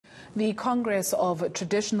The Congress of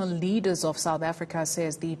Traditional Leaders of South Africa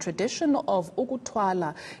says the tradition of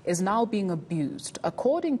Ukuthwala is now being abused.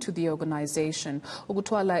 According to the organization,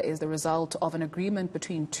 Ukuthwala is the result of an agreement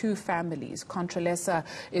between two families. Controlesa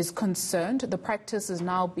is concerned the practice is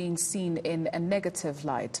now being seen in a negative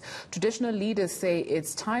light. Traditional leaders say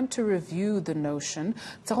it's time to review the notion.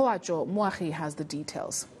 Tshegohaco Moagi has the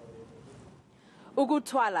details.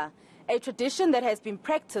 Ukuthwala, a tradition that has been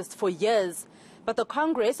practiced for years. But the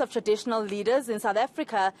Congress of Traditional Leaders in South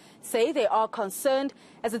Africa say they are concerned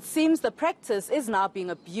as it seems the practice is now being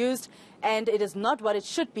abused and it is not what it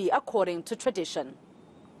should be according to tradition.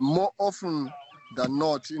 More often than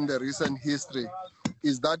not in the recent history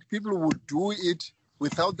is that people would do it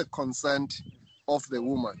without the consent of the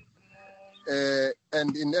woman.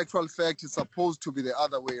 And in actual fact, it's supposed to be the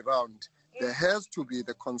other way around. There has to be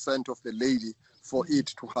the consent of the lady for it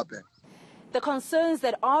to happen. The concerns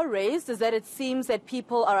that are raised is that it seems that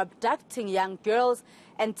people are abducting young girls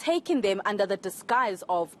and taking them under the disguise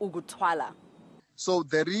of Ukuthwala. So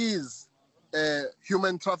there is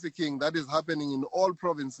human trafficking that is happening in all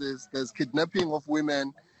provinces. There's kidnapping of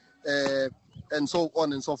women and so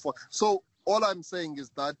on and so forth. So all I'm saying is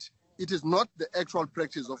that it is not the actual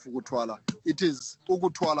practice of Ukuthwala. It is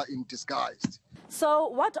Ukuthwala in disguise. So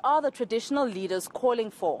what are the traditional leaders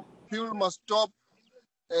calling for? People must stop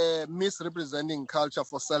misrepresenting culture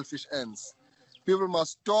for selfish ends. People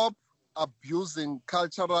must stop abusing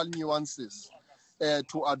cultural nuances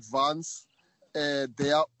to advance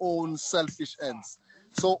their own selfish ends.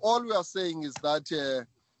 So all we are saying is that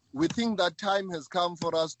we think that time has come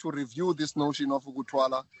for us to review this notion of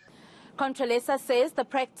Ukuthwala. Controlesa says the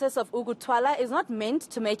practice of Ukuthwala is not meant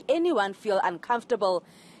to make anyone feel uncomfortable.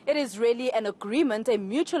 It is really an agreement, a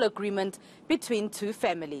mutual agreement between two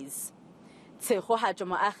families. Tshegohaco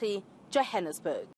Moagi, Johannesburg.